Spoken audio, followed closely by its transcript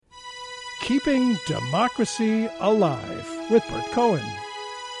Keeping Democracy Alive with Bert Cohen.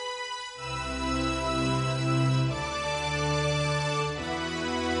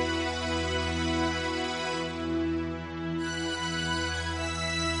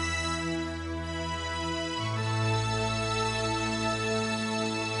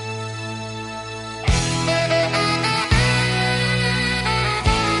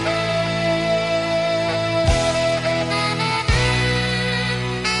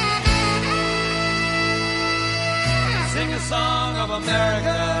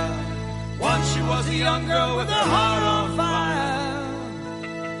 Young girl with her heart on fire,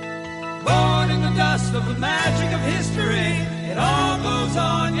 born in the dust of the magic of history. It all goes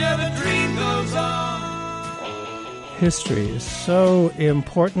on, yeah, the dream goes on. History is so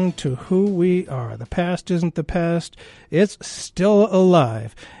important to who we are. The past isn't the past. It's still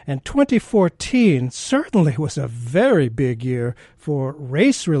alive. And 2014 certainly was a very big year for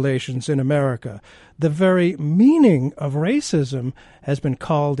race relations in America. The very meaning of racism has been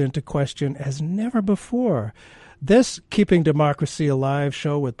called into question as never before. This Keeping Democracy Alive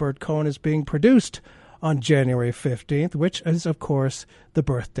show with Bert Cohen is being produced on January 15th, which is, of course, the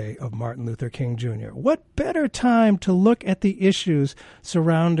birthday of Martin Luther King Jr. What better time to look at the issues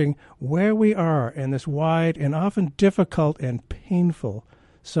surrounding where we are in this wide and often difficult and painful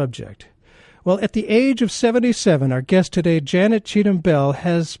subject? Well, at the age of 77, our guest today, Janet Cheatham Bell,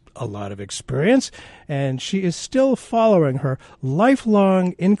 has a lot of experience, and she is still following her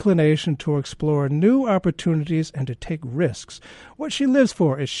lifelong inclination to explore new opportunities and to take risks. What she lives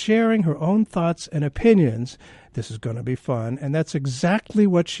for is sharing her own thoughts and opinions. This is going to be fun, and that's exactly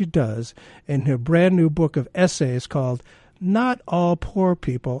what she does in her brand new book of essays called Not All Poor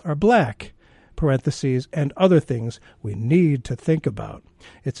People Are Black, parentheses, and other things we need to think about.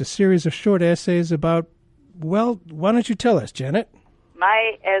 It's a series of short essays about, well, why don't you tell us, Janet?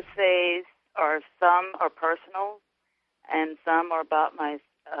 My essays some are personal, and some are about my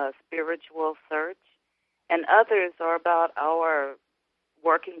spiritual search, and others are about our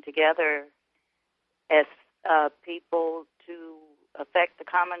working together as people to affect the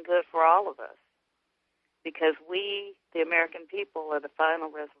common good for all of us. Because we, the American people, are the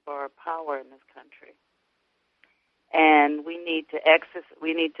final reservoir of power in this country. And we need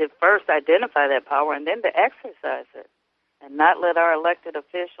to first identify that power and then to exercise it, and not let our elected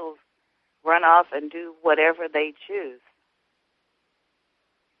officials run off and do whatever they choose.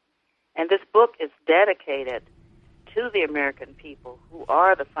 And this book is dedicated to the American people, who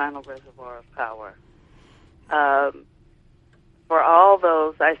are the final reservoir of power. For all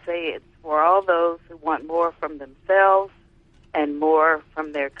those, I say it's for all those who want more from themselves and more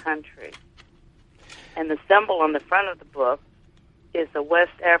from their country. And the symbol on the front of the book is the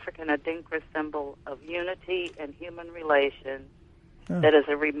West African Adinkra symbol of unity and human relations. That is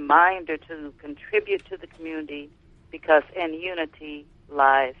a reminder to contribute to the community, because in unity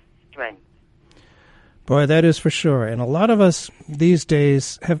lies strength. Boy, that is for sure. And a lot of us these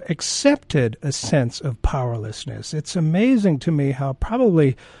days have accepted a sense of powerlessness. It's amazing to me how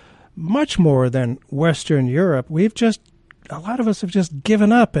probably much more than Western Europe, a lot of us have just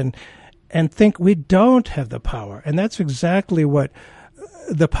given up and think we don't have the power. And that's exactly what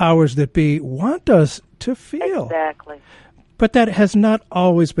the powers that be want us to feel. Exactly. But that has not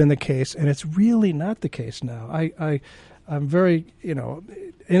always been the case, and it's really not the case now. I'm very,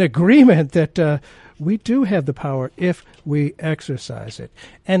 in agreement that we do have the power if we exercise it.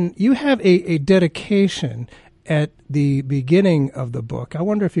 And you have a dedication at the beginning of the book. I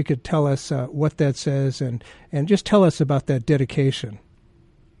wonder if you could tell us what that says and just tell us about that dedication.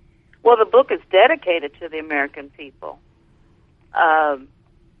 Well, the book is dedicated to the American people.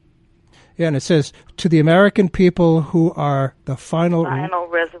 Yeah, and it says, to the American people who are the final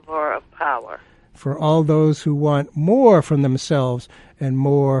reservoir of power. For all those who want more from themselves and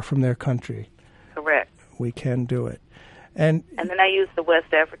more from their country. Correct. We can do it. And then I use the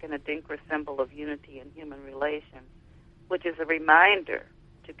West African Adinkra symbol of unity and human relations, which is a reminder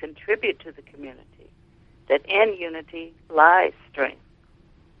to contribute to the community, that in unity lies strength.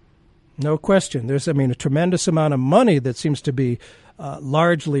 No question. There's, a tremendous amount of money that seems to be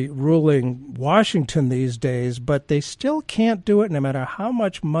largely ruling Washington these days, but they still can't do it no matter how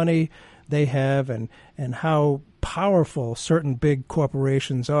much money they have and how powerful certain big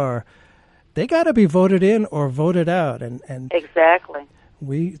corporations are. They got to be voted in or voted out. And exactly.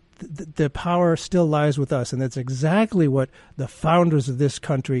 the power still lies with us, and that's exactly what the founders of this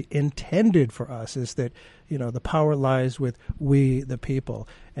country intended for us, is that, the power lies with we, the people.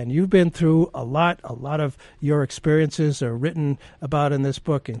 And you've been through a lot of your experiences are written about in this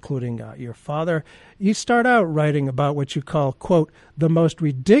book, including your father. You start out writing about what you call, quote, the most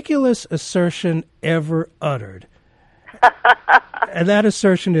ridiculous assertion ever uttered. And that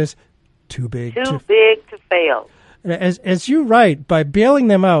assertion is too big to fail. As you write, by bailing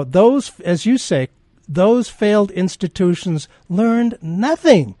them out, those, as you say, those failed institutions learned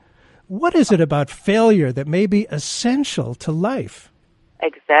nothing. What is it about failure that may be essential to life?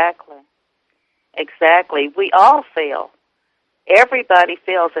 Exactly. We all fail. Everybody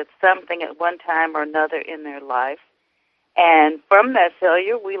fails at something at one time or another in their life. And from that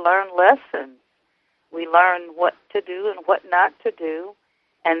failure, we learn lessons. We learn what to do and what not to do.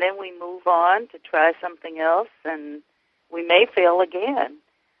 And then we move on to try something else, and we may fail again.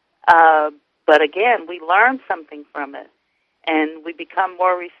 But again, we learn something from it, and we become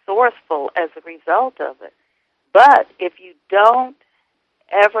more resourceful as a result of it. But if you don't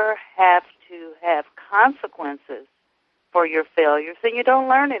ever have to have consequences for your failures, then you don't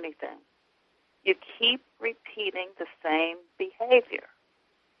learn anything. You keep repeating the same behavior.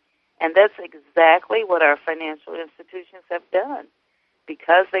 And that's exactly what our financial institutions have done.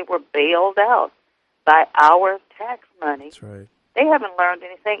 Because they were bailed out by our tax money, that's right, they haven't learned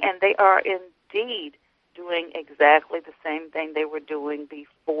anything, and they are indeed doing exactly the same thing they were doing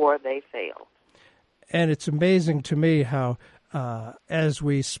before they failed. And it's amazing to me how, as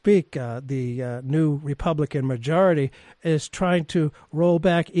we speak, the new Republican majority is trying to roll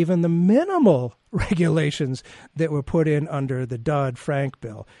back even the minimal regulations that were put in under the Dodd-Frank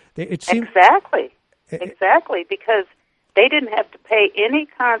bill. Exactly, because they didn't have to pay any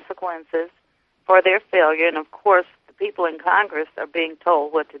consequences for their failure, and of course, the people in Congress are being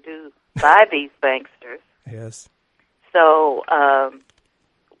told what to do by these banksters. Yes. So,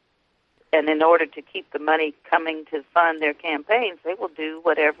 and in order to keep the money coming to fund their campaigns, they will do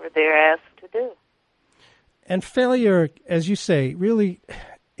whatever they're asked to do. And failure, as you say, really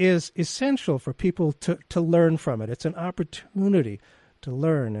is essential for people to learn from it. It's an opportunity to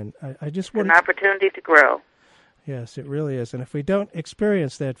learn, and I just want an opportunity to grow. Yes, it really is. And if we don't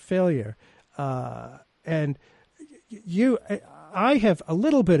experience that failure, and I have a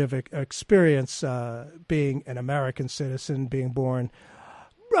little bit of experience being an American citizen, being born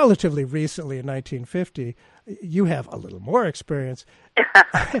relatively recently in 1950. You have a little more experience.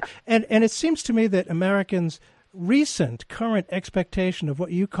 and it seems to me that Americans' current expectation of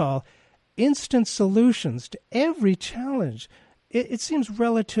what you call instant solutions to every challenge, it seems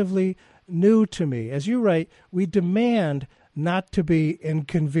relatively new to me. As you write, we demand not to be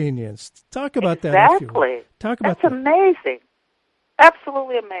inconvenienced. Talk about that. Exactly. Talk about That's amazing.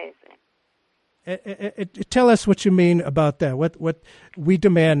 Absolutely amazing. Tell us what you mean about that. What we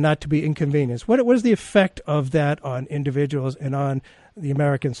demand not to be inconvenienced. What is the effect of that on individuals and on the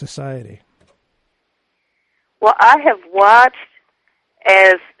American society? Well, I have watched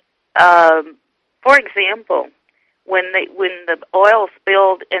as, for example, when the oil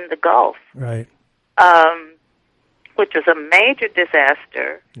spilled in the Gulf, right, which was a major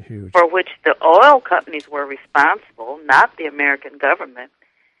disaster, huge, for which the oil companies were responsible, not the American government,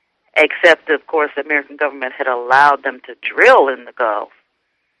 except, of course, the American government had allowed them to drill in the Gulf.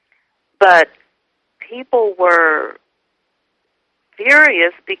 But people were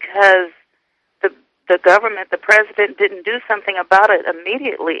furious because the government, the president, didn't do something about it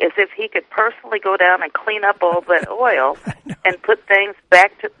immediately, as if he could personally go down and clean up all that oil and put things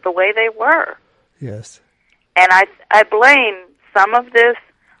back to the way they were. Yes. And I blame some of this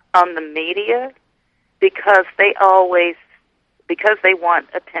on the media because they want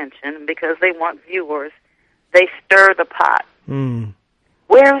attention, because they want viewers, they stir the pot. Mm.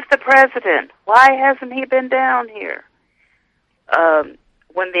 Where's the president? Why hasn't he been down here?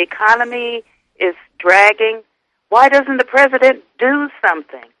 When the economy is dragging, why doesn't the president do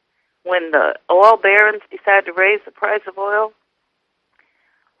something? When the oil barons decide to raise the price of oil,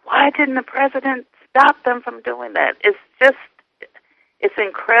 why didn't the president stop them from doing that? It's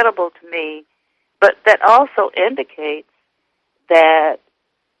incredible to me, but that also indicates that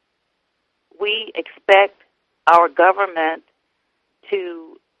we expect our government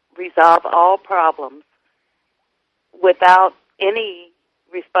to resolve all problems without any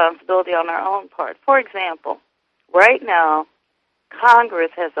responsibility on our own part. For example, right now,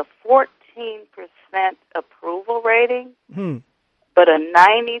 Congress has a 14% approval rating, but a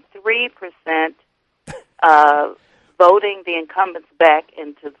 93% voting the incumbents back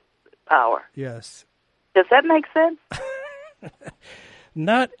into power. Yes. Does that make sense?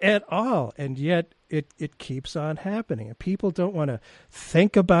 Not at all. And yet it keeps on happening. And people don't want to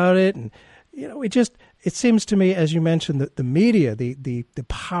think about it. And, it seems to me, as you mentioned, that the media, the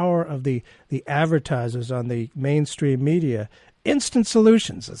power of the advertisers on the mainstream media, instant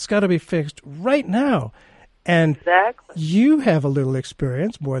solutions. It's got to be fixed right now. And exactly. You have a little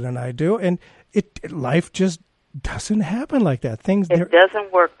experience, more than I do, and life just doesn't happen like that. It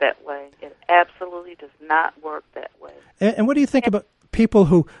doesn't work that way. It absolutely does not work that way. And what do you think about people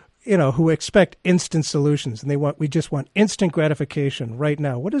who expect instant solutions and we just want instant gratification right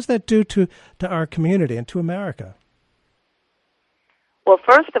now? What does that do to our community and to America? Well,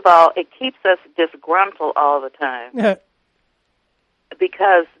 first of all, it keeps us disgruntled all the time. Yeah.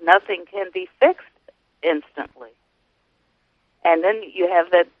 Because nothing can be fixed instantly. And then you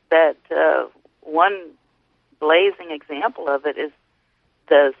have that one blazing example of it is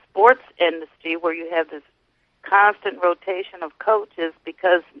the sports industry, where you have this constant rotation of coaches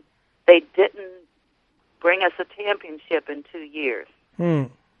because they didn't bring us a championship in 2 years.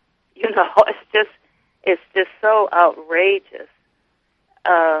 It's just so outrageous.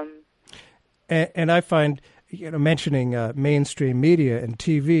 And I find, mentioning mainstream media and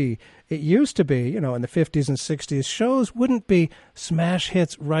TV, it used to be, in the 50s and 60s, shows wouldn't be smash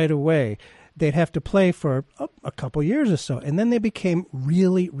hits right away. They'd have to play for a couple years or so, and then they became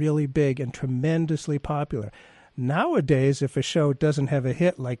really, really big and tremendously popular. Nowadays, if a show doesn't have a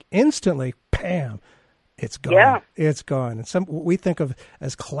hit, like instantly, bam, it's gone. Yeah. It's gone. And some we think of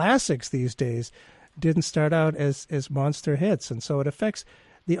as classics these days didn't start out as monster hits, and so it affects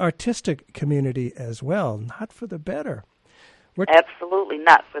the artistic community as well, not for the better. Absolutely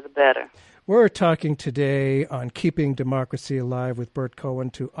not for the better. We're talking today on Keeping Democracy Alive with Bert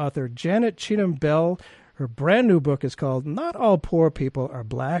Cohen to author Janet Cheatham Bell. Her brand new book is called Not All Poor People Are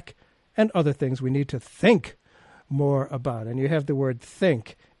Black, and Other Things We Need to Think More About. And you have the word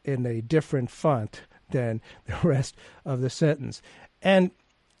think in a different font than the rest of the sentence. And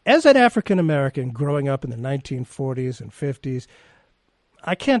as an African American growing up in the 1940s and 50s,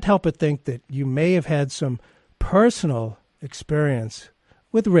 I can't help but think that you may have had some personal experience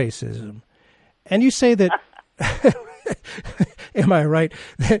with racism. And you say that, am I right,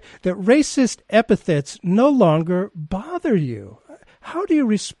 that racist epithets no longer bother you. How do you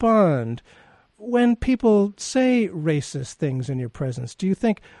respond when people say racist things in your presence? Do you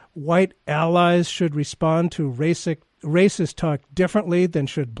think white allies should respond to racist talk differently than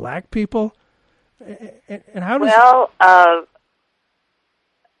should black people? And how does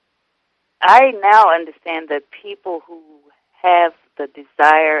I now understand that people who have the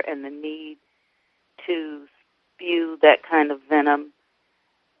desire and the need to spew that kind of venom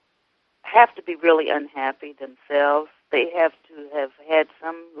have to be really unhappy themselves. They have to have had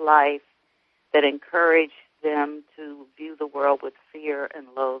some life that encouraged them to view the world with fear and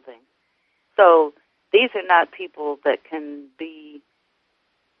loathing. So these are not people that can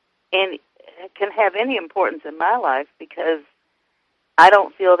have any importance in my life, because I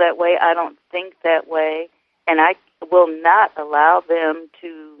don't feel that way, I don't think that way, and I will not allow them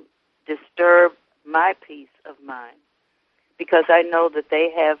to disturb my peace of mind, because I know that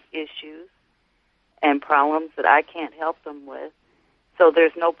they have issues and problems that I can't help them with. So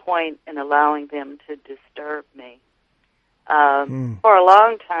there's no point in allowing them to disturb me. For a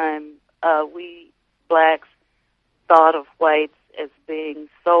long time, we blacks thought of whites as being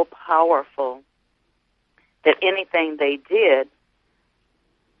so powerful that anything they did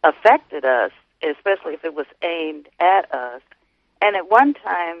affected us, especially if it was aimed at us. And at one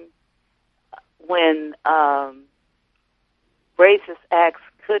time, when racist acts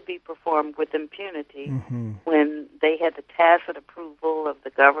could be performed with impunity, when they had the tacit approval of the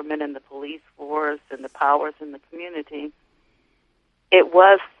government and the police force and the powers in the community, it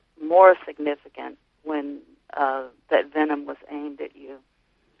was more significant when that venom was aimed at you.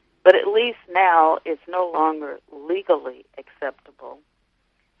 But at least now it's no longer legally acceptable.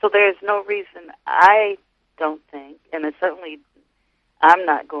 So there's no reason, I don't think, and it's certainly I'm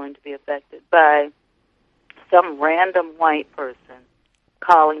not going to be affected by some random white person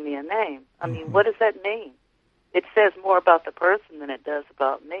calling me a name. I mean, what does that mean? It says more about the person than it does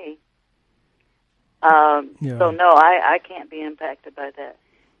about me. So no, I can't be impacted by that.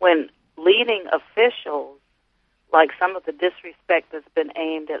 When leading officials, like some of the disrespect that's been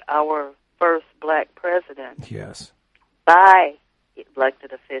aimed at our first black president, yes, by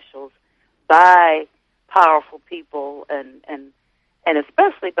elected officials, by powerful people, and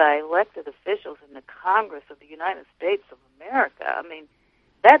especially by elected officials in the Congress of the United States of America. I mean,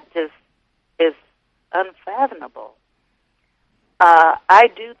 that just is unfathomable. I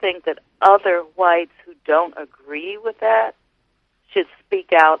do think that other whites who don't agree with that should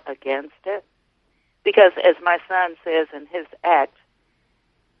speak out against it. Because, as my son says in his act,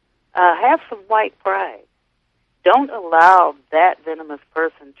 have some white pride. Don't allow that venomous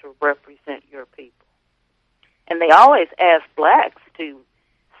person to represent your people. And they always ask blacks to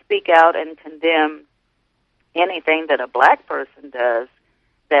speak out and condemn anything that a black person does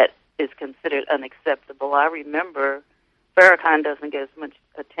that is considered unacceptable. I remember Farrakhan doesn't get as much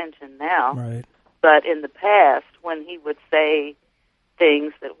attention now, right. But in the past, when he would say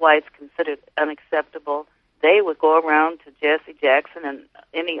things that whites considered unacceptable, they would go around to Jesse Jackson and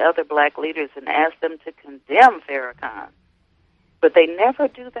any other black leaders and ask them to condemn Farrakhan. But they never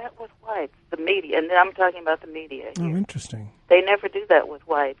do that with whites, the media. And I'm talking about the media here. Oh, interesting. They never do that with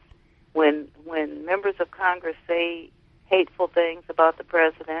whites. When members of Congress say hateful things about the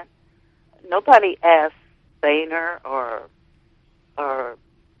president, nobody asks Boehner or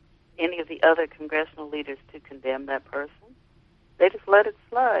any of the other congressional leaders to condemn that person. They just let it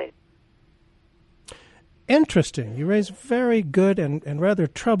slide. Interesting. You raise very good and rather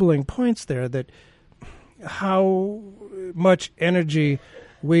troubling points there, that how much energy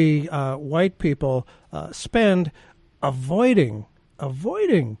we white people spend avoiding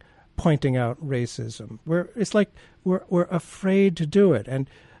pointing out racism. It's like we're afraid to do it. And,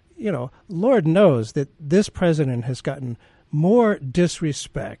 you know, Lord knows that this president has gotten more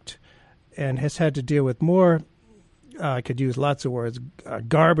disrespect and has had to deal with more, I could use lots of words,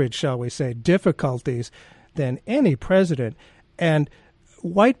 garbage, shall we say, difficulties than any president. And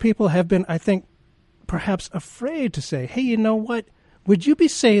white people have been, I think, perhaps afraid to say, hey, you know what? Would you be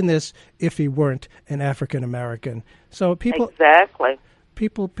saying this if he weren't an African American? So people exactly.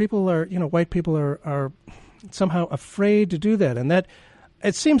 People are, you know, white people are somehow afraid to do that, and that,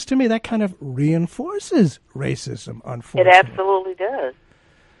 it seems to me, that kind of reinforces racism. Unfortunately, it absolutely does.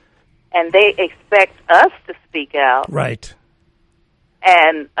 And they expect us to speak out, right?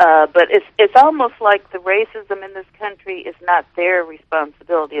 And but it's almost like the racism in this country is not their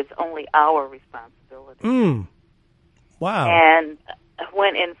responsibility; it's only our responsibility. Wow. And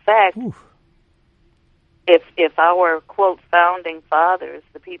when in fact, if our quote founding fathers,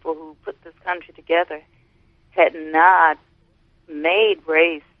 the people who put this country together, had not made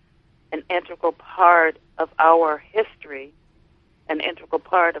race an integral part of our history, an integral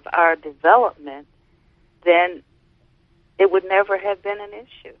part of our development, then it would never have been an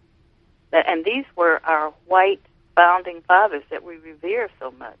issue. And these were our white founding fathers that we revere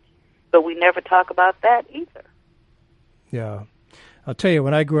so much. But we never talk about that either. Yeah. I'll tell you,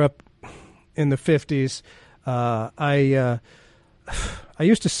 when I grew up in the 50s, I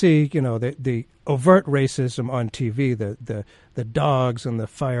used to see, you know, the overt racism on TV, the dogs and the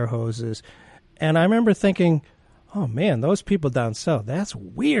fire hoses. And I remember thinking, oh, man, those people down south, that's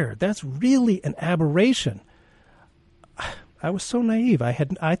weird. That's really an aberration. I was so naive. I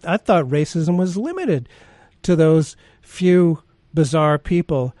thought racism was limited to those few bizarre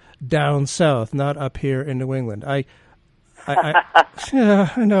people down south, not up here in New England. Yeah,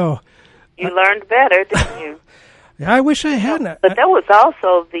 I know. You learned better, didn't you? I wish I hadn't. But that was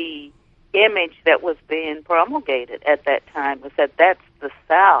also the image that was being promulgated at that time, was that that's the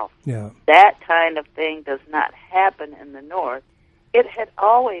South. Yeah. That kind of thing does not happen in the North. It had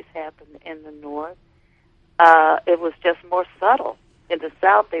always happened in the North. It was just more subtle. In the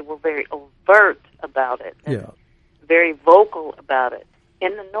South, they were very overt about it, and very vocal about it.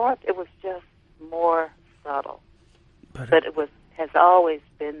 In the North, it was just more subtle. But it has always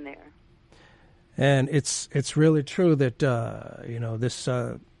been there. And it's really true that you know, this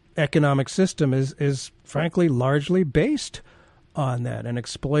economic system is frankly largely based on that and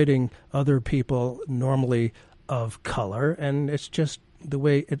exploiting other people, normally of color, and it's just the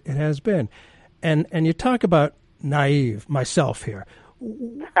way it has been. And you talk about naive, myself here.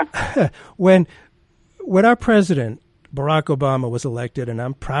 When our president Barack Obama was elected, and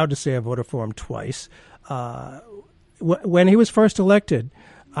I'm proud to say I voted for him twice. When he was first elected,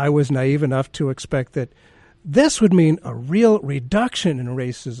 I was naive enough to expect that this would mean a real reduction in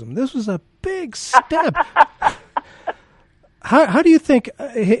racism. This was a big step. How do you think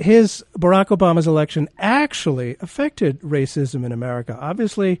his Barack Obama's election actually affected racism in America?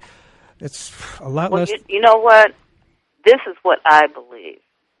 Obviously, it's a lot less. You know what? This is what I believe.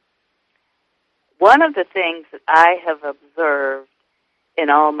 One of the things that I have observed in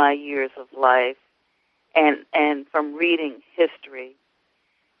all my years of life, and from reading history,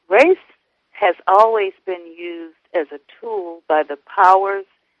 race has always been used as a tool by the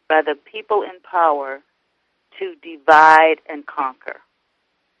people in power to divide and conquer.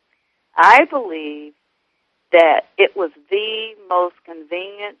 I believe that it was the most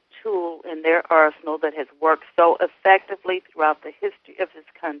convenient tool in their arsenal that has worked so effectively throughout the history of this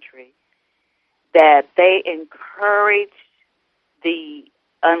country, that they encouraged the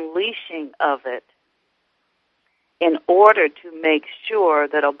unleashing of it in order to make sure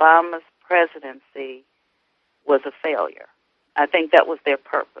that Obama's presidency was a failure. I think that was their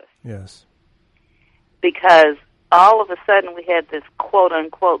purpose. Yes. Because all of a sudden we had this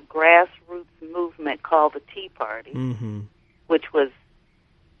quote-unquote grassroots movement called the Tea Party, which was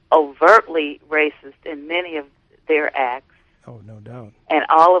overtly racist in many of their acts. Oh, no doubt. And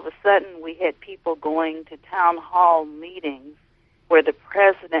all of a sudden we had people going to town hall meetings where the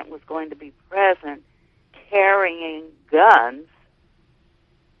president was going to be present carrying guns.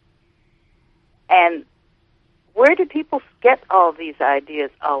 And where did people get all these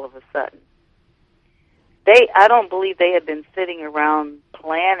ideas all of a sudden? I don't believe they had been sitting around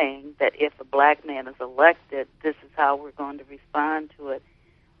planning that if a black man is elected, this is how we're going to respond to it.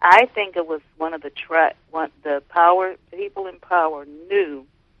 I think it was one of the people in power knew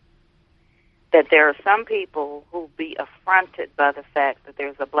that there are some people who'll be affronted by the fact that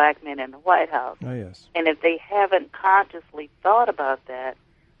there's a black man in the White House. Oh, yes. And if they haven't consciously thought about that,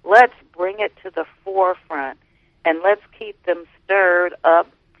 let's bring it to the forefront and let's keep them stirred up,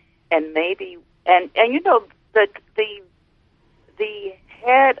 and maybe and you know the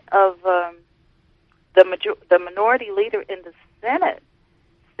head of the minority leader in the Senate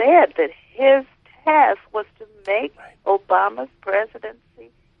said that his task was to make Obama's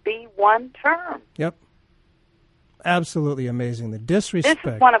presidency be one term. Yep. Absolutely amazing. The disrespect.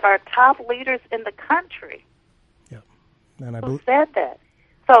 This is one of our top leaders in the country. Yep. And who said that.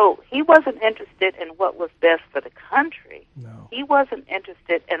 So he wasn't interested in what was best for the country. No. He wasn't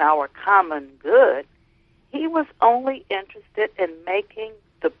interested in our common good. He was only interested in making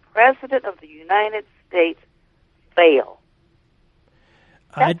the President of the United States fail.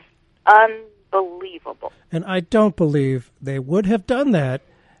 That's unbelievable. And I don't believe they would have done that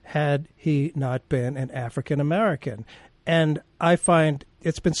had he not been an African American. And I find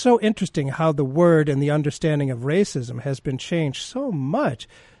it's been so interesting how the word and the understanding of racism has been changed so much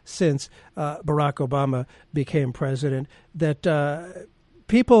since Barack Obama became president that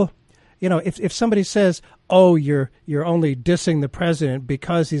people, you know, if somebody says, oh, you're only dissing the president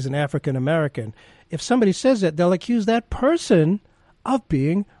because he's an African American, if somebody says that, they'll accuse that person of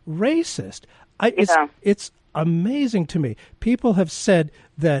being racist. It's amazing to me. People have said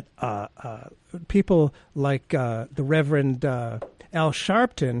that people like the Reverend Al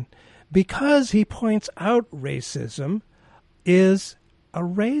Sharpton, because he points out racism, is a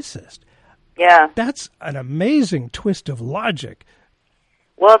racist. Yeah. That's an amazing twist of logic.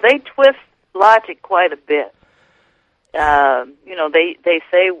 Well, they twist logic quite a bit. You know, they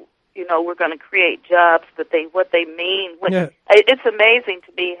say, you know, we're going to create jobs, but what they mean, it's amazing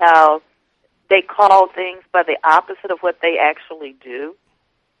to me how they call things by the opposite of what they actually do.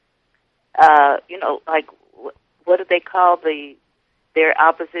 You know, like, what do they call their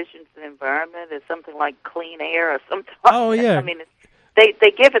opposition to the environment? Is something like clean air or something like Oh, yeah. I mean,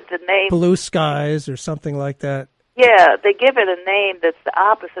 they give it the name. Blue skies or something like that. Yeah, they give it a name that's the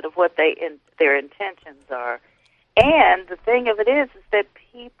opposite of what their intentions are. And the thing of it is that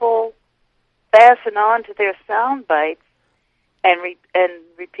people fasten on to their sound bites and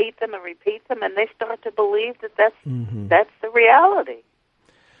repeat them, and they start to believe that that's the reality.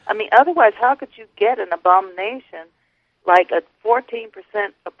 I mean, otherwise, how could you get an abomination like a 14%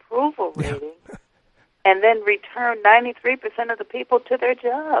 approval rating and then return 93% of the people to their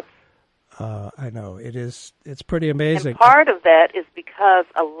jobs? I know. It's pretty amazing. And part of that is because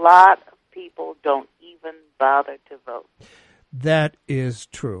a lot of people don't even bother to vote. That is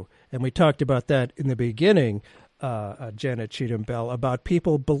true. And we talked about that in the beginning, Janet Cheatham Bell, about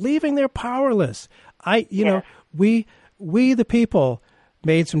people believing they're powerless. You know, we the people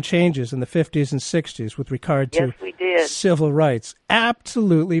made some changes in the 50s and 60s with regard to civil rights.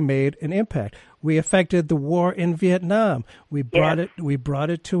 Absolutely made an impact. We affected the war in Vietnam. We brought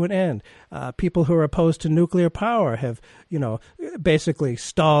it to an end. People who are opposed to nuclear power have, you know, basically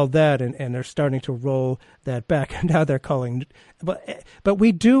stalled that, and they're starting to roll that back. And now they're calling, but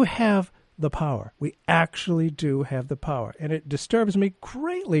we do have the power. We actually do have the power, and it disturbs me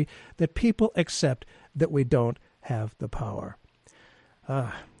greatly that people accept that we don't have the power.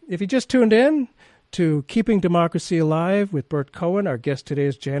 If you just tuned in to Keeping Democracy Alive with Bert Cohen, our guest today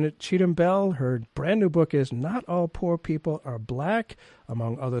is Janet Cheatham Bell. Her brand new book is Not All Poor People Are Black,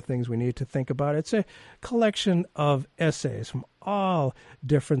 among other things we need to think about. It's a collection of essays from all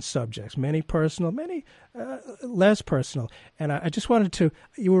different subjects, many personal, many less personal. And I just wanted to,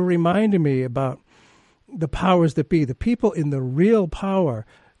 you were reminding me about the powers that be, the people in the real power,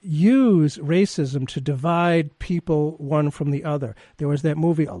 use racism to divide people one from the other. There was that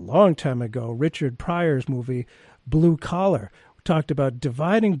movie a long time ago, Richard Pryor's movie, Blue Collar, talked about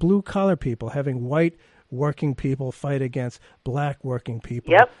dividing blue-collar people, having white working people fight against black working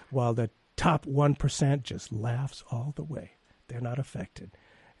people, while the top 1% just laughs all the way. They're not affected.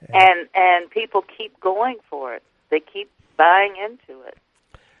 And people keep going for it. They keep buying into it.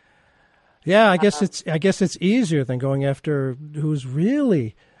 Yeah, I guess it's easier than going after who's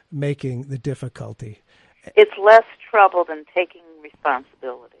really making the difficulty. It's less trouble than taking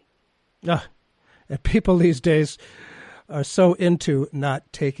responsibility. And people these days are so into not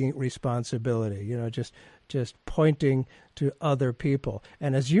taking responsibility, just pointing to other people.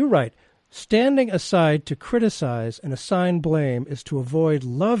 And as you write, standing aside to criticize and assign blame is to avoid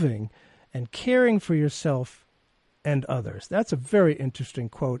loving and caring for yourself and others. That's a very interesting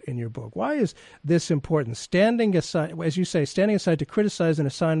quote in your book. Why is this important? Standing aside, as you say, standing aside to criticize and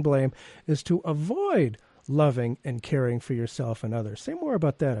assign blame is to avoid loving and caring for yourself and others. Say more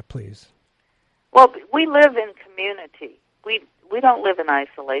about that, please. Well, we live in community. We don't live in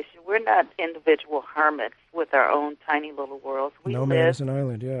isolation. We're not individual hermits with our own tiny little worlds. No man is an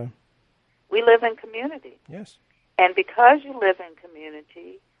island, yeah. We live in community. Yes. And because you live in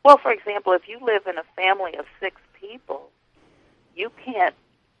community, well, for example, if you live in a family of 6 people, you can't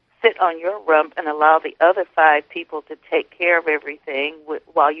sit on your rump and allow the other 5 people to take care of everything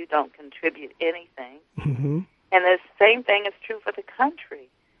while you don't contribute anything. Mm-hmm. And the same thing is true for the country.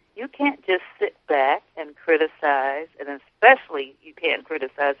 You can't just sit back and criticize, and especially you can't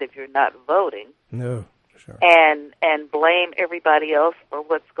criticize if you're not voting. No, sure. And blame everybody else for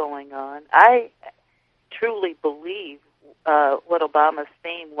what's going on. I truly believe what Obama's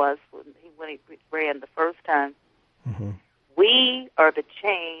theme was when he ran the first time. Mm-hmm. We are the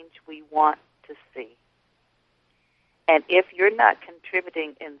change we want to see. And if you're not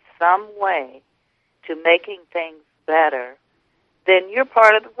contributing in some way to making things better, then you're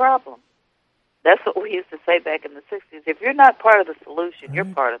part of the problem. That's what we used to say back in the 60s. If you're not part of the solution, you're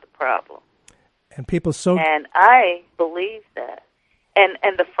part of the problem. And people And I believe that. And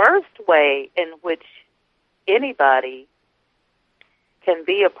the first way in which anybody can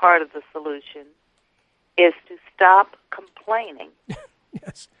be a part of the solution is to stop complaining.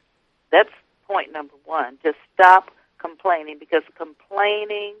 Yes. That's point number 1. Just stop complaining, because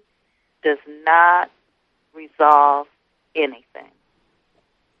complaining does not resolve anything.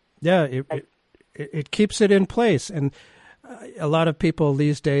 Yeah, it keeps it in place. And a lot of people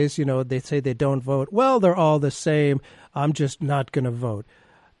these days, they say they don't vote. Well, they're all the same. I'm just not going to vote.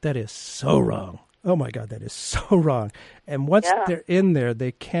 That is so wrong. Oh, my God, that is so wrong. And once they're in there,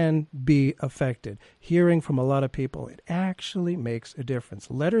 they can be affected. Hearing from a lot of people, it actually makes a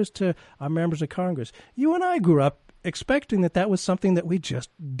difference. Letters to our members of Congress. You and I grew up expecting that was something that we just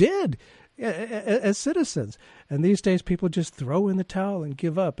did as citizens. And these days, people just throw in the towel and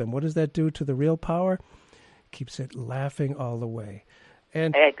give up. And what does that do to the real power? Keeps it laughing all the way.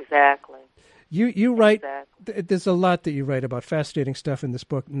 And exactly. You write, there's a lot that you write about, fascinating stuff in this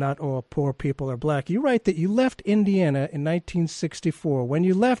book, Not All Poor People Are Black. You write that you left Indiana in 1964. When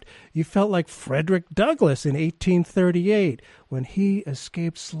you left, you felt like Frederick Douglass in 1838 when he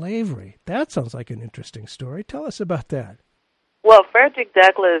escaped slavery. That sounds like an interesting story. Tell us about that. Well, Frederick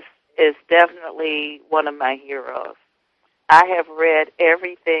Douglass is definitely one of my heroes. I have read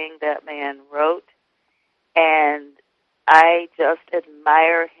everything that man wrote, and I just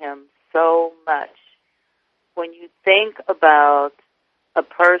admire him so much. When you think about a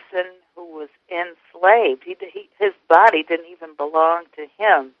person who was enslaved, his body didn't even belong to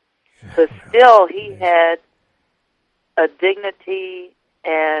him, but still he had a dignity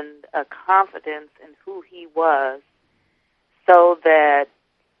and a confidence in who he was, so that,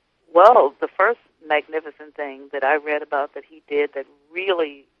 well, the first magnificent thing that I read about that he did that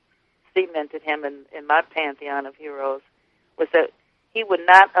really cemented him in my pantheon of heroes was that he would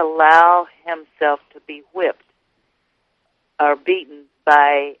not allow himself to be whipped or beaten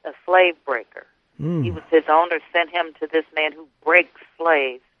by a slave breaker. His owner sent him to this man who breaks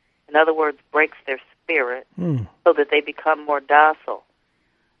slaves, in other words, breaks their spirit, so that they become more docile.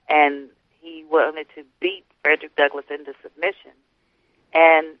 And he wanted to beat Frederick Douglass into submission,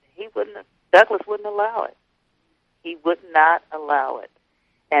 and Douglass wouldn't allow it. He would not allow it.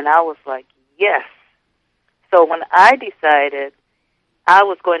 And I was like, yes. So when I decided I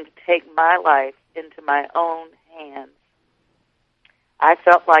was going to take my life into my own hands, I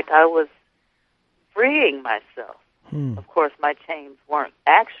felt like I was freeing myself. Of course, my chains weren't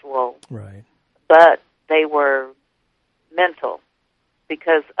actual, right, but they were mental,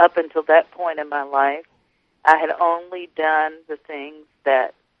 because up until that point in my life, I had only done the things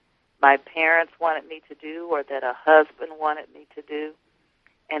that my parents wanted me to do or that a husband wanted me to do.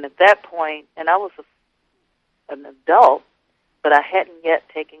 And at that point, and I was an adult, but I hadn't yet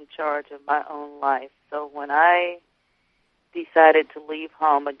taken charge of my own life. So when I decided to leave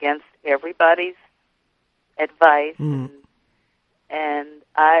home against everybody's advice, and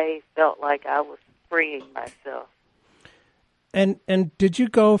I felt like I was freeing myself. And did you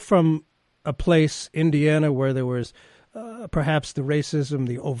go from a place, Indiana, where there was perhaps the racism,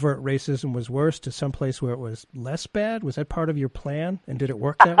 the overt racism was worse, to some place where it was less bad? Was that part of your plan, and did it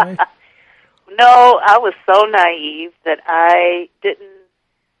work that way? No, I was so naive that I didn't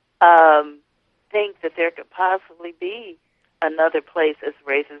think that there could possibly be another place as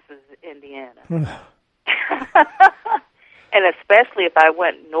racist as Indiana. And especially if I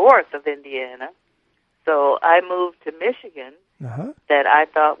went north of Indiana. So I moved to Michigan, that I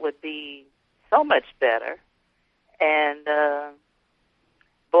thought would be so much better. And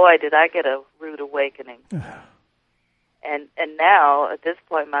boy, did I get a rude awakening. And now, at this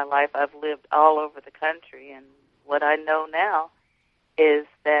point in my life, I've lived all over the country, and what I know now is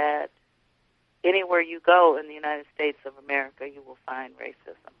that anywhere you go in the United States of America, you will find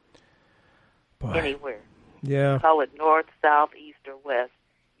racism. Boy. Anywhere. Yeah. Call it north, south, east, or west,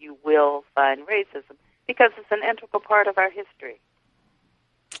 you will find racism because it's an integral part of our history,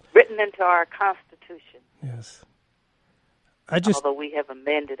 written into our Constitution. Yes. Although we have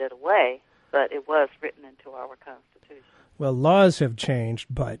amended it away, but it was written into our Constitution. Well, laws have changed,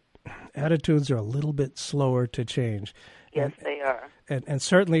 but attitudes are a little bit slower to change. Yes, they are. And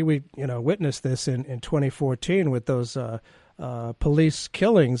certainly we, witnessed this in 2014 with those police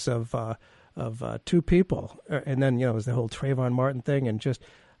killings of two people, and then it was the whole Trayvon Martin thing, and just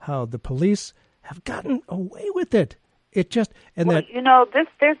how the police have gotten away with it. It just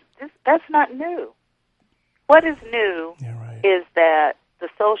that's not new. What is new is that the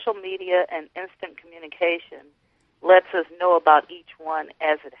social media and instant communication lets us know about each one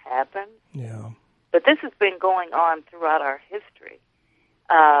as it happens. Yeah. But this has been going on throughout our history.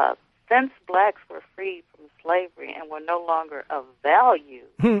 Since blacks were freed from slavery and were no longer of value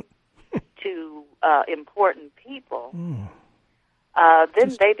to important people,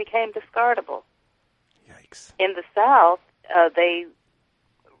 then they became discardable. Yikes. In the South, they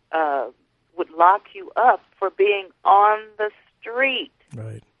would lock you up for being on the street.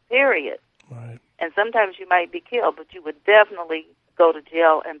 Right. Period. Right. And sometimes you might be killed, but you would definitely go to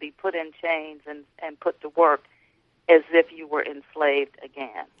jail and be put in chains and put to work as if you were enslaved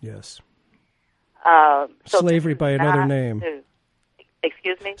again. Yes. So Slavery by another name. New.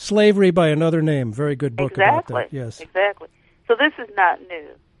 Excuse me? Slavery by another name. Very good book about that. Yes. Exactly. So this is not new.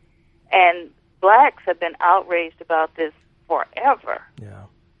 And blacks have been outraged about this forever. Yeah.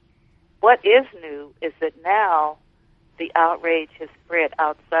 What is new is that now the outrage has spread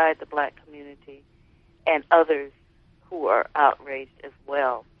outside the black community and others who are outraged as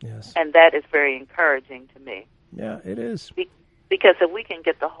well. Yes. And that is very encouraging to me. Yeah, it is. Because if we can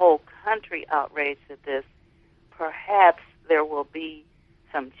get the whole country outraged at this, perhaps there will be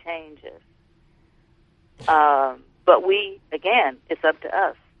some changes. But again, it's up to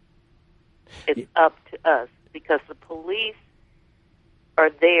us. It's up to us because the police are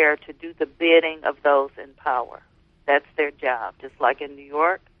there to do the bidding of those in power. That's their job. Just like in New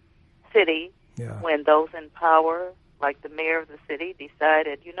York City, when those in power, like the mayor of the city,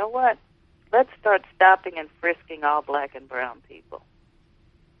 decided, you know what, let's start stopping and frisking all black and brown people.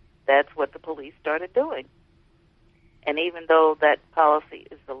 That's what the police started doing. And even though that policy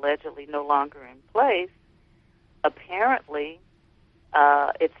is allegedly no longer in place, apparently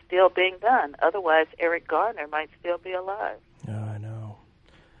it's still being done. Otherwise, Eric Garner might still be alive. Oh, I know.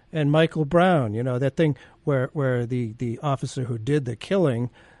 And Michael Brown, that thing where the officer who did the killing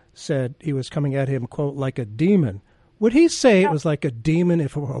said he was coming at him, quote, like a demon. Would he say it was like a demon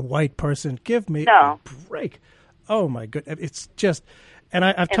if it were a white person? Give me a break. Oh, my goodness. It's just, and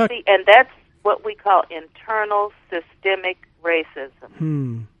I've talked... And that's what we call internal systemic racism.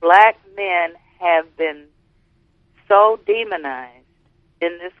 Hmm. Black men have been so demonized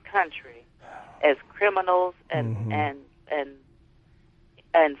in this country as criminals and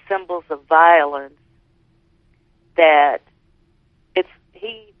symbols of violence that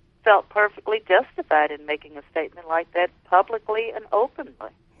he felt perfectly justified in making a statement like that publicly and openly.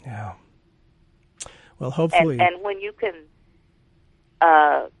 Yeah. Well, hopefully... And when you can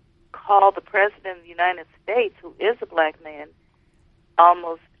call the President of the United States, who is a black man,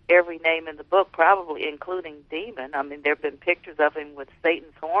 almost every name in the book, probably including demon. I mean, there have been pictures of him with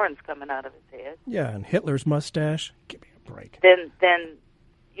Satan's horns coming out of his head. Yeah, and Hitler's mustache. Give me a break. Then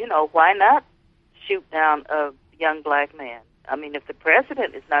why not shoot down a young black man. I mean, if the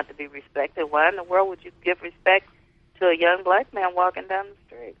president is not to be respected, why in the world would you give respect to a young black man walking down the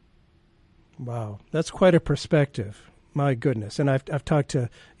street? Wow, that's quite a perspective. My goodness. And I've talked to,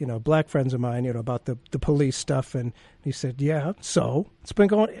 black friends of mine, about the police stuff, and he said, yeah, so it's been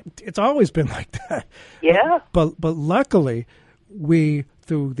it's always been like that. Yeah. But luckily, we,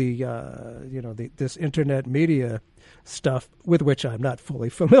 through the, this internet media stuff with which I'm not fully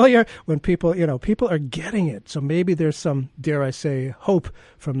familiar, when people are getting it. So maybe there's some, dare I say, hope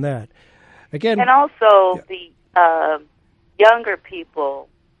from that. Again. And also the younger people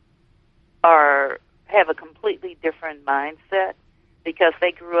have a completely different mindset because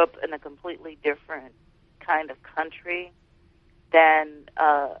they grew up in a completely different kind of country than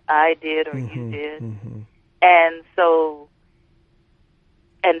I did or you did. Mm-hmm. And so,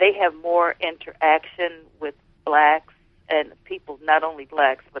 and they have more interaction with blacks and people, not only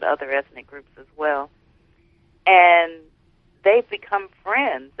blacks, but other ethnic groups as well. And they've become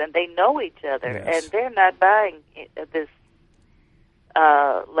friends and they know each other, yes. and they're not buying this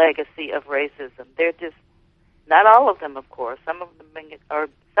legacy of racism. They're just, not all of them, of course. Some of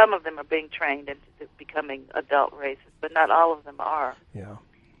them are being trained into becoming adult racists, but not all of them are. Yeah,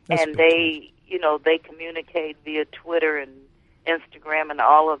 and they, they communicate via Twitter and Instagram and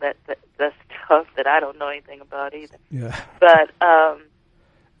all of that stuff that I don't know anything about either. Yeah, but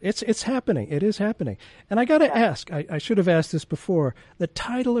it's happening. It is happening. And I got to ask. I should have asked this before. The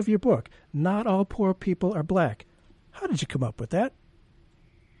title of your book, "Not All Poor People Are Black." How did you come up with that?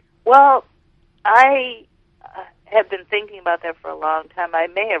 Well, I have been thinking about that for a long time. I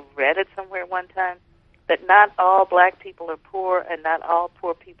may have read it somewhere one time, that not all black people are poor and not all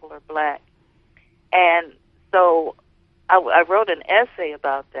poor people are black. And so I wrote an essay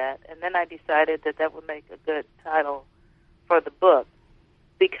about that, and then I decided that would make a good title for the book,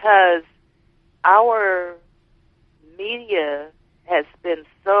 because our media has been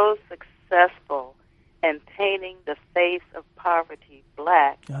so successful in painting the face of poverty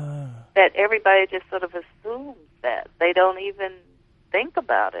black that everybody just sort of assumes that. They don't even think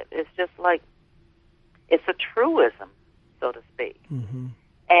about it. It's just like, it's a truism, so to speak. Mm-hmm.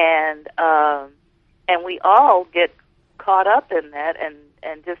 And we all get caught up in that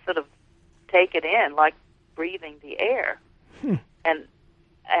and just sort of take it in like breathing the air. And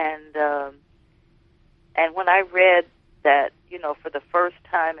when I read that, for the first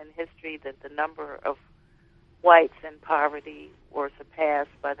time in history, that the number of whites in poverty were surpassed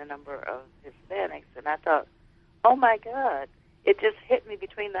by the number of Hispanics, and I thought, oh my God, it just hit me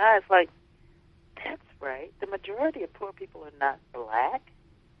between the eyes, like, that's right, the majority of poor people are not black,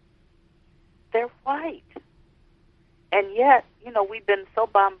 they're white. And yet, we've been so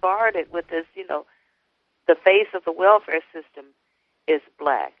bombarded with this, the face of the welfare system is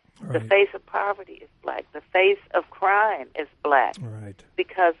black. Right. The face of poverty is black. The face of crime is black. Right.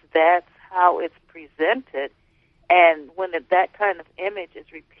 Because that's how it's presented. And when that kind of image is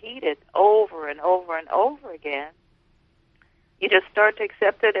repeated over and over and over again, you just start to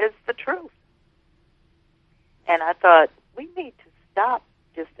accept it as the truth. And I thought, we need to stop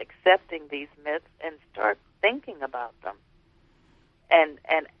just accepting these myths and start thinking about them and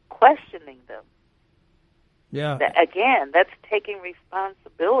questioning them. Yeah. Again, that's taking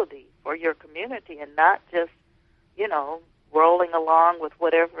responsibility for your community and not just, rolling along with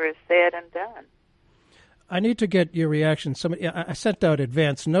whatever is said and done. I need to get your reaction. I sent out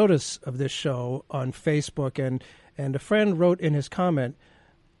advance notice of this show on Facebook, and a friend wrote in his comment,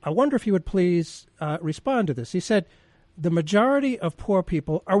 I wonder if you would please respond to this. He said, the majority of poor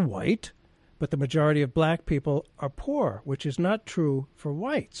people are white, but the majority of black people are poor, which is not true for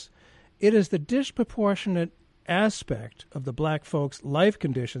whites. It is the disproportionate aspect of the black folks' life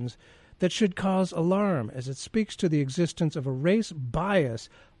conditions that should cause alarm, as it speaks to the existence of a race bias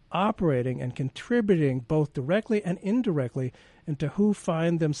operating and contributing both directly and indirectly into who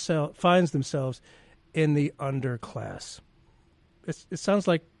finds themselves in the underclass. It sounds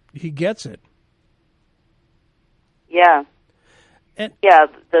like he gets it. Yeah, and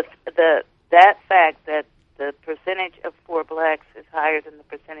that fact that the percentage of poor blacks is higher than the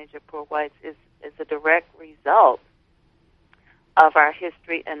percentage of poor whites is a direct result of our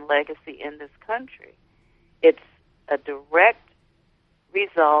history and legacy in this country. It's a direct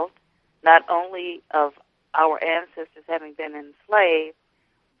result not only of our ancestors having been enslaved,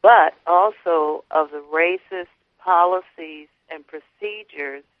 but also of the racist policies and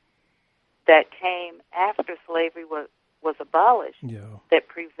procedures that came after slavery was abolished, that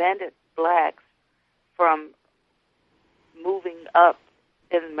prevented blacks from moving up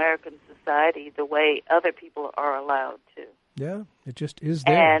in American society the way other people are allowed to. Yeah, it just is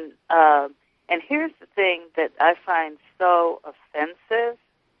there. And here's the thing that I find so offensive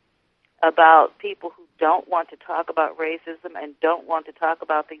about people who don't want to talk about racism and don't want to talk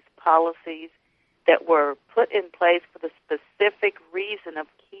about these policies that were put in place for the specific reason of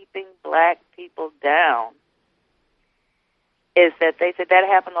keeping black people down, is that they said that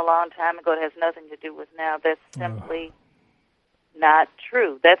happened a long time ago. It has nothing to do with now. That's simply not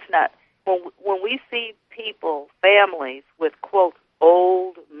true. That's not. When we see people, families with, quote,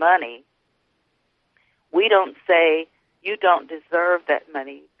 old money, we don't say, you don't deserve that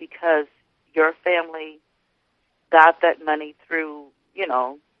money because your family got that money through,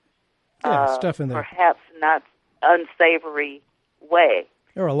 stuff in there. Perhaps not unsavory way.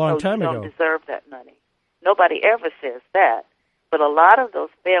 Or a long time ago. You don't deserve that money. Nobody ever says that. But a lot of those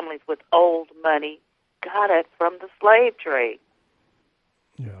families with old money got it from the slave trade.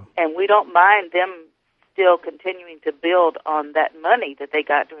 Yeah. And we don't mind them still continuing to build on that money that they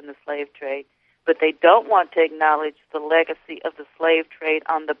got during the slave trade, but they don't want to acknowledge the legacy of the slave trade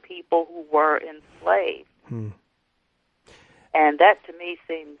on the people who were enslaved. And that, to me,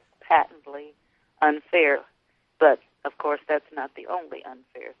 seems patently unfair. But, of course, that's not the only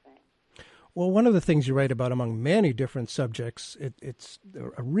unfair thing. Well, one of the things you write about among many different subjects, it's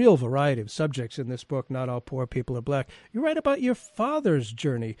a real variety of subjects in this book, Not All Poor People Are Black. You write about your father's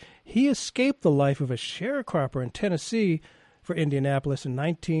journey. He escaped the life of a sharecropper in Tennessee for Indianapolis in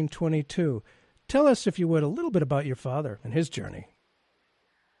 1922. Tell us, if you would, a little bit about your father and his journey.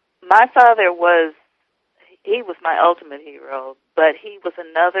 My father was my ultimate hero, but he was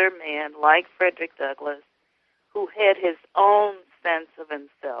another man like Frederick Douglass who had his own sense of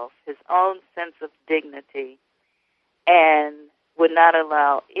himself, his own sense of dignity, and would not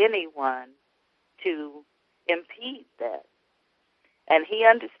allow anyone to impede that. And he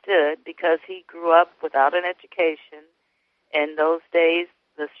understood, because he grew up without an education. In those days,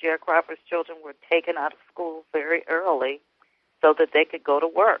 the sharecroppers' children were taken out of school very early so that they could go to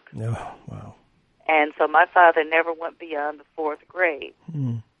work. Oh, wow. And so my father never went beyond the fourth grade.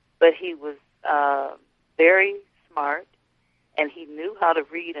 But he was very smart, and he knew how to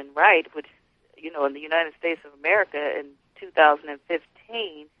read and write, which, in the United States of America in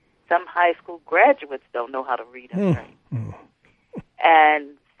 2015, some high school graduates don't know how to read and write.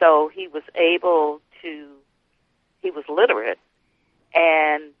 And so he was literate,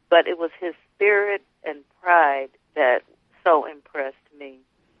 but it was his spirit and pride that so impressed me.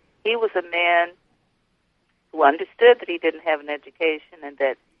 He was a man who understood that he didn't have an education and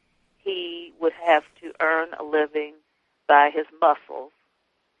that he would have to earn a living by his muscles,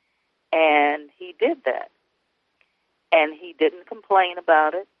 and he did that. And he didn't complain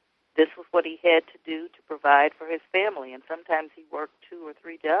about it. This was what he had to do to provide for his family, and sometimes he worked 2 or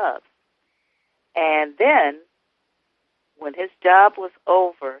 3 jobs. And then, when his job was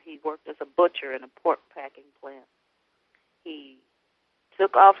over, he worked as a butcher in a pork packing plant. He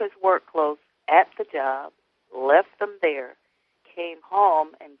took off his work clothes at the job, left them there, came home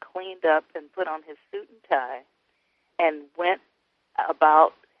and cleaned up and put on his suit and tie, and went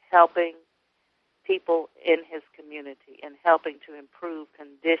about helping people in his community and helping to improve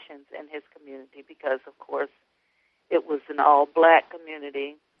conditions in his community, because, of course, it was an all-black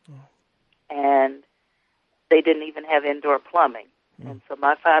community, and they didn't even have indoor plumbing. And so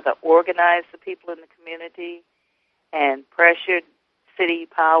my father organized the people in the community and pressured city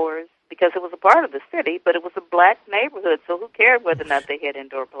powers, because it was a part of the city, but it was a black neighborhood, so who cared whether or not they had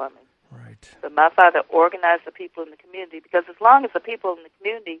indoor plumbing? Right. So my father organized the people in the community, because as long as the people in the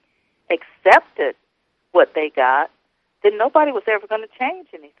community accepted what they got, then nobody was ever going to change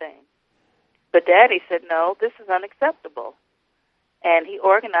anything. But Daddy said, no, this is unacceptable. And he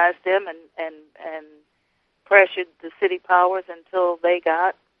organized them and pressured the city powers until they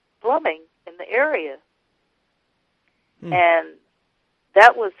got plumbing in the area. And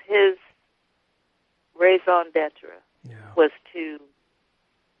that was his raison d'etre, was to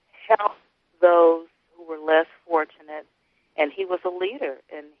help those who were less fortunate. And he was a leader,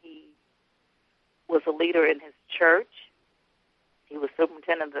 and he was a leader in his church. He was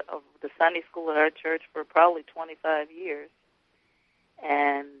superintendent of the Sunday school at our church for probably 25 years,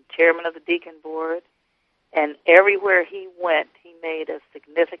 and chairman of the deacon board. And everywhere he went, he made a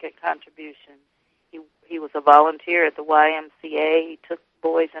significant contribution. He was a volunteer at the YMCA. He took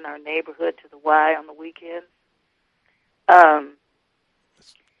boys in our neighborhood to the Y on the weekends. And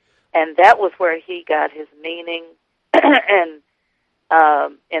that was where he got his meaning and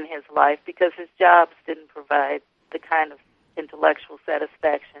in his life, because his jobs didn't provide the kind of intellectual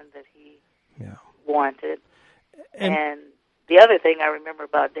satisfaction that he wanted. And the other thing I remember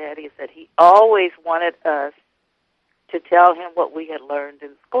about Daddy is that he always wanted us to tell him what we had learned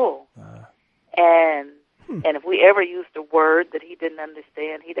in school. And and if we ever used a word that he didn't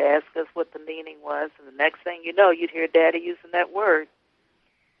understand, he'd ask us what the meaning was, and the next thing you know, you'd hear Daddy using that word.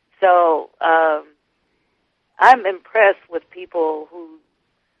 So I'm impressed with people who,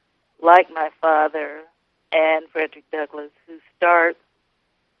 like my father and Frederick Douglass, who start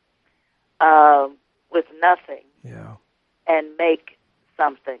with nothing and make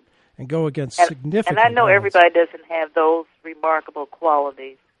something. And go against And significant I know odds. everybody doesn't have those remarkable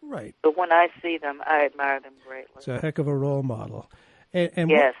qualities. Right. But when I see them, I admire them greatly. It's a heck of a role model. And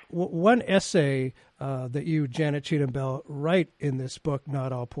yes. One essay that you, Janet Cheatham Bell, write in this book,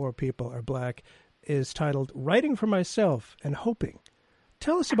 Not All Poor People Are Black, is titled Writing for Myself and Hoping.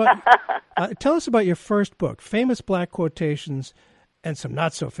 Tell us about your first book, Famous Black Quotations and Some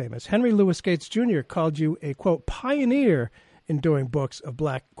Not So Famous. Henry Louis Gates Jr. called you a, quote, pioneer in doing books of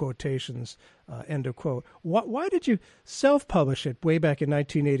black quotations, end of quote. Why did you self-publish it way back in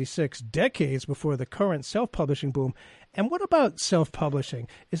 1986, decades before the current self-publishing boom? And what about self-publishing?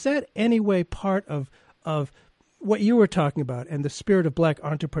 Is that any way part of what you were talking about and the spirit of black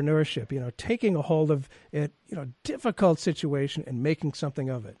entrepreneurship, taking a hold of it, difficult situation and making something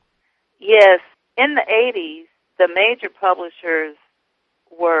of it? Yes. In the 80s, the major publishers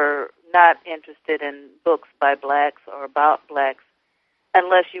were not interested in books by blacks or about blacks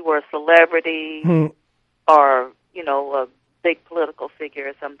unless you were a celebrity or, a big political figure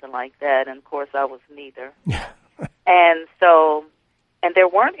or something like that. And, of course, I was neither. And there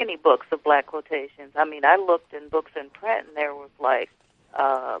weren't any books of black quotations. I mean, I looked in books in print, and there was,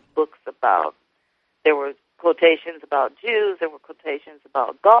 books about, there were quotations about Jews, there were quotations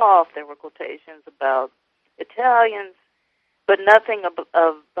about golf, there were quotations about Italians, but nothing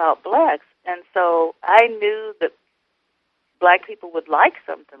about blacks. And so I knew that black people would like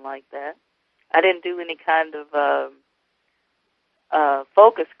something like that. I didn't do any kind of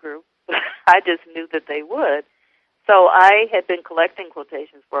focus group. I just knew that they would. So I had been collecting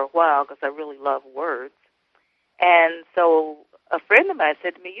quotations for a while because I really love words. And so a friend of mine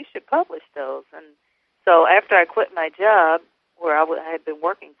said to me, you should publish those. And so after I quit my job, where I had been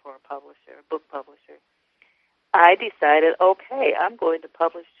working for a publisher, a book publisher, I decided, okay, I'm going to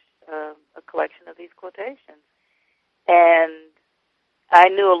publish a collection of these quotations. And I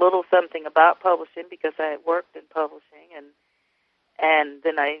knew a little something about publishing because I had worked in publishing, and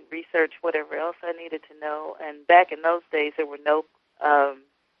then I researched whatever else I needed to know. And back in those days, there were no,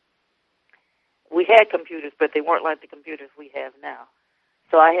 we had computers, but they weren't like the computers we have now.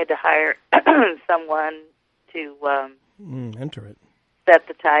 So I had to hire someone to enter it, set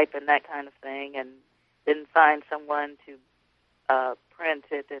the type and that kind of thing, and then find someone to print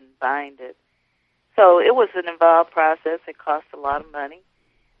it and bind it. So it was an involved process. It cost a lot of money,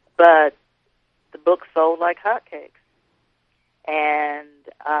 but the book sold like hotcakes. And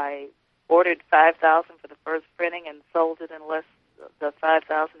I ordered 5,000 for the first printing and sold it in the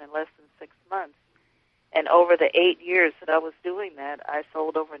 5,000 in less than 6 months. And over the 8 years that I was doing that, I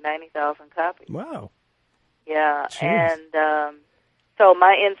sold over 90,000 copies. Wow. Yeah, Jeez. and so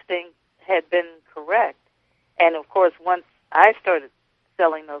my instinct had been correct. And, of course, once I started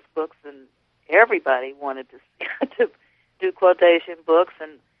selling those books, and everybody wanted to do quotation books,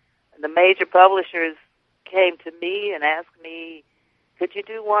 and the major publishers came to me and asked me, could you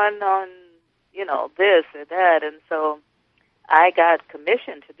do one on, this or that? And so I got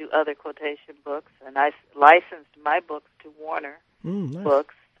commissioned to do other quotation books, and I licensed my books to Warner Nice.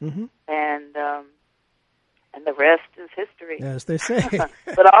 Books, Mm-hmm. and the rest is history. As they say.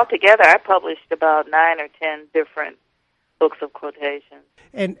 But altogether, I published about 9 or 10 different books of quotations.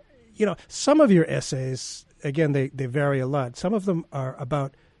 And, some of your essays, again, they vary a lot. Some of them are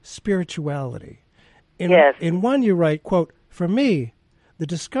about spirituality. Yes. In one you write, quote, for me, the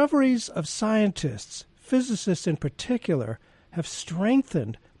discoveries of scientists, physicists in particular, have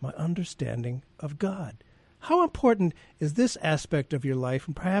strengthened my understanding of God. How important is this aspect of your life,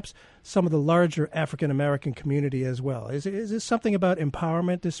 and perhaps some of the larger African-American community as well? Is this something about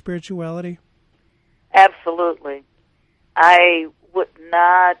empowerment, this spirituality? Absolutely. I would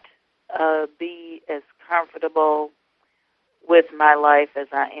not be as comfortable with my life as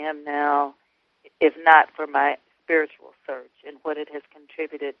I am now if not for my spiritual search and what it has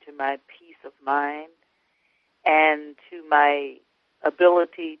contributed to my peace of mind and to my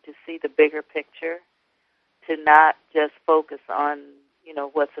ability to see the bigger picture, to not just focus on,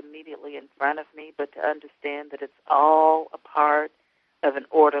 what's immediately in front of me, but to understand that it's all a part of an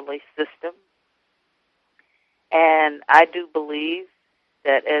orderly system. And I do believe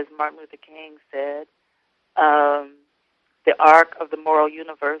that, as Martin Luther King said, the arc of the moral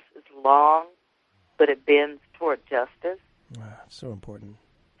universe is long, but it bends toward justice. Wow, so important.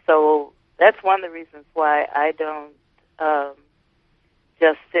 So that's one of the reasons why I don't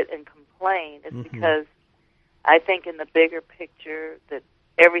just sit and complain. It's because I think in the bigger picture that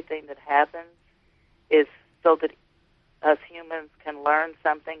everything that happens is so that us humans can learn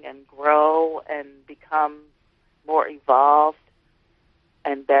something and grow and become more evolved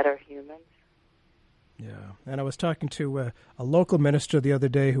and better humans. Yeah, and I was talking to a local minister the other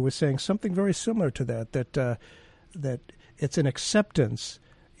day who was saying something very similar to that, that it's an acceptance,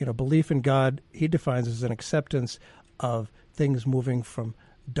 belief in God, he defines as an acceptance of things moving from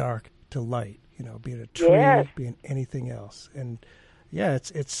dark to light, be it a tree, Yes. be it anything else. And yeah,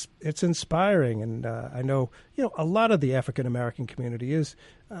 it's inspiring, and I know a lot of the African American community is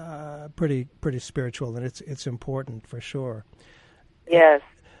pretty spiritual, and it's important for sure. Yes.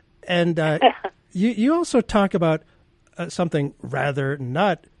 And you also talk about something rather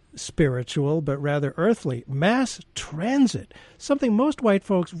not spiritual, but rather earthly, mass transit, something most white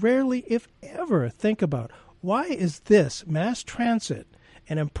folks rarely, if ever, think about. Why is this, mass transit,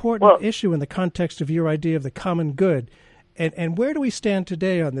 an important issue in the context of your idea of the common good? And where do we stand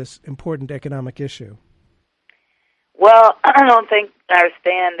today on this important economic issue? Well, I don't think our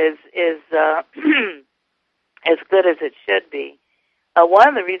stand is as good as it should be. One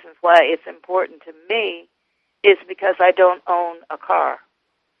of the reasons why it's important to me is because I don't own a car.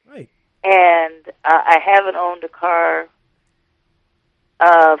 Right. And I haven't owned a car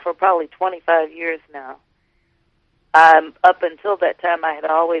for probably 25 years now. Up until that time, I had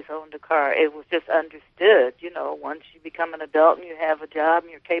always owned a car. It was just understood, once you become an adult and you have a job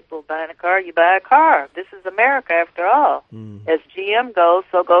and you're capable of buying a car, you buy a car. This is America, after all. As GM goes,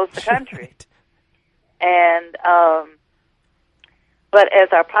 so goes the country. Right. And but as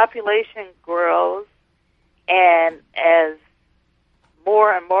our population grows and as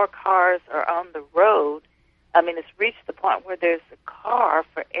more and more cars are on the road, it's reached the point where there's a car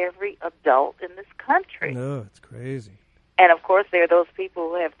for every adult in this country. No, it's crazy. And, of course, there are those people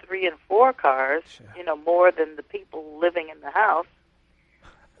who have 3 and 4 cars, Sure. More than the people living in the house.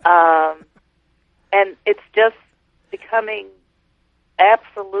 And it's just becoming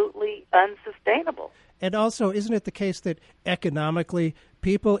absolutely unsustainable. And also, isn't it the case that economically,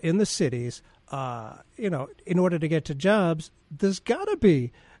 people in the cities, in order to get to jobs, there's got to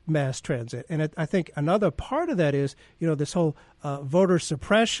be mass transit. And I think another part of that is, this whole voter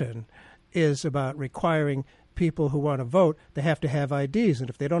suppression is about requiring people who want to vote, they have to have IDs. And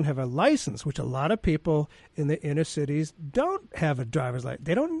if they don't have a license, which a lot of people in the inner cities don't have a driver's license,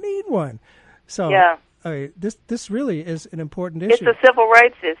 they don't need one. So yeah. This really is an important issue. It's a civil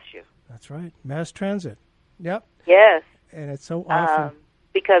rights issue. That's right. Mass transit. Yep. Yes. And it's so often.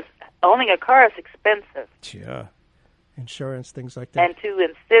 Because owning a car is expensive. Yeah. Insurance, things like that. And to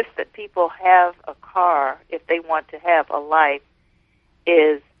insist that people have a car if they want to have a life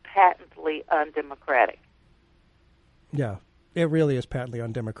is patently undemocratic. Yeah, it really is patently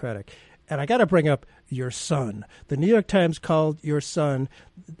undemocratic. And I got to bring up your son. The New York Times called your son,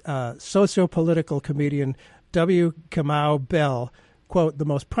 socio-political comedian W. Kamau Bell, quote, the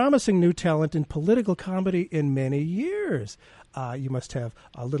most promising new talent in political comedy in many years. You must have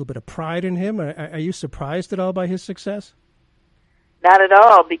a little bit of pride in him. Are you surprised at all by his success? Not at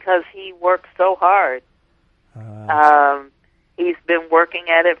all, because he works so hard. He's been working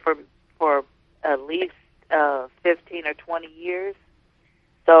at it for at least 15 or 20 years.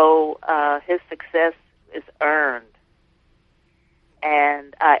 So his success is earned.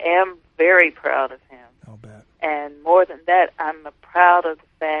 And I am very proud of him. I'll bet. And more than that, I'm proud of the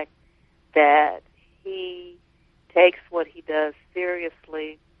fact that he takes what he does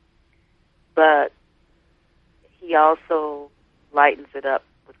seriously, but he also lightens it up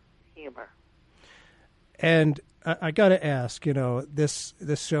with humor. And I got to ask, this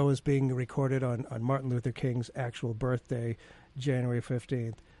show is being recorded on Martin Luther King's actual birthday, January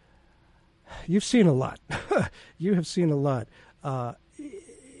 15th. You've seen a lot. You have seen a lot.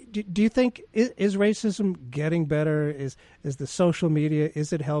 Do you think, is racism getting better? Is the social media,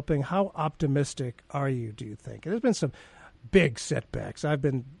 is it helping? How optimistic are you, do you think? There's been some big setbacks. I've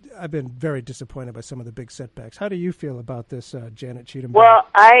been very disappointed by some of the big setbacks. How do you feel about this, Janet Cheatham Bell? Well,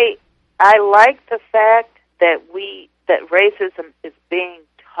 I like the fact that racism is being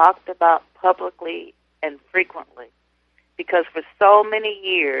talked about publicly and frequently, because for so many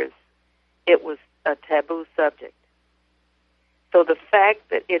years it was a taboo subject. So the fact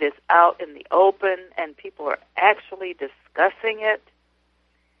that it is out in the open and people are actually discussing it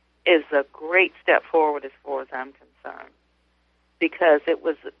is a great step forward as far as I'm concerned, because it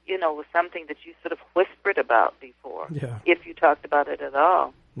was, was something that you sort of whispered about before, if you talked about it at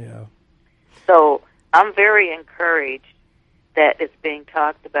all. Yeah. So I'm very encouraged that it's being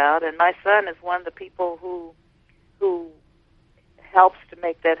talked about. And my son is one of the people who helps to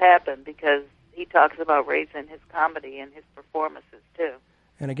make that happen, because he talks about race in his comedy and his performances too.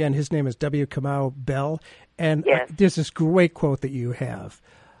 And again, his name is W. Kamau Bell. And Yes. there's this great quote that you have.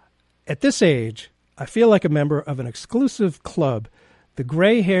 At this age, I feel like a member of an exclusive club. The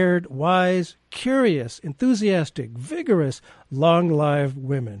gray-haired, wise, curious, enthusiastic, vigorous, long-lived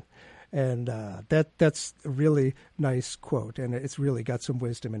women. And that's a really nice quote, and it's really got some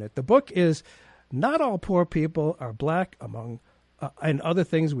wisdom in it. The book is Not All Poor People Are Black, among and other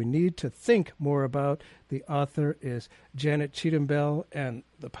things we need to think more about. The author is Janet Cheatham Bell, and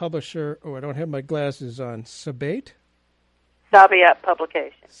the publisher, I don't have my glasses on, Sabayet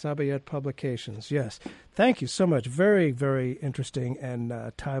Publications. Sabayet Publications, yes. Thank you so much. Very, very interesting and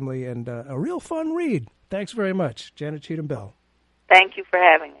timely, and a real fun read. Thanks very much, Janet Cheatham Bell. Thank you for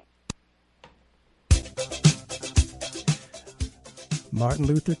having me. Martin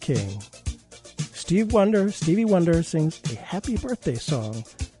Luther King. Stevie Wonder sings a happy birthday song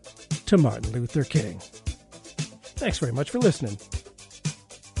to Martin Luther King. Thanks very much for listening.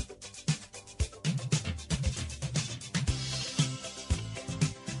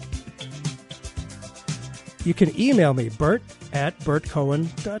 You can email me,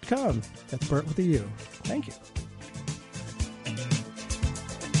 bert@bertcohen.com. That's Bert with a U. Thank you.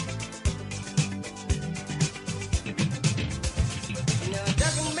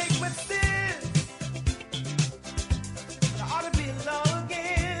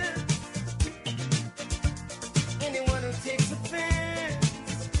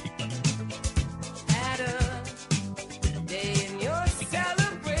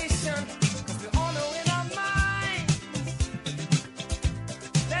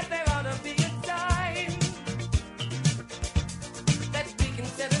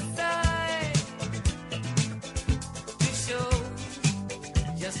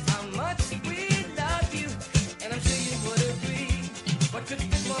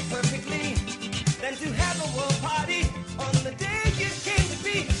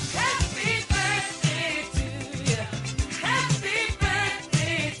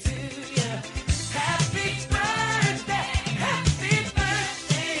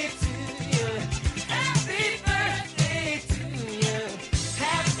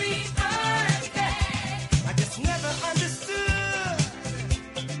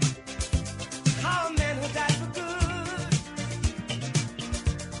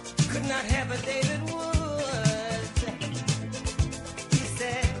 Have a day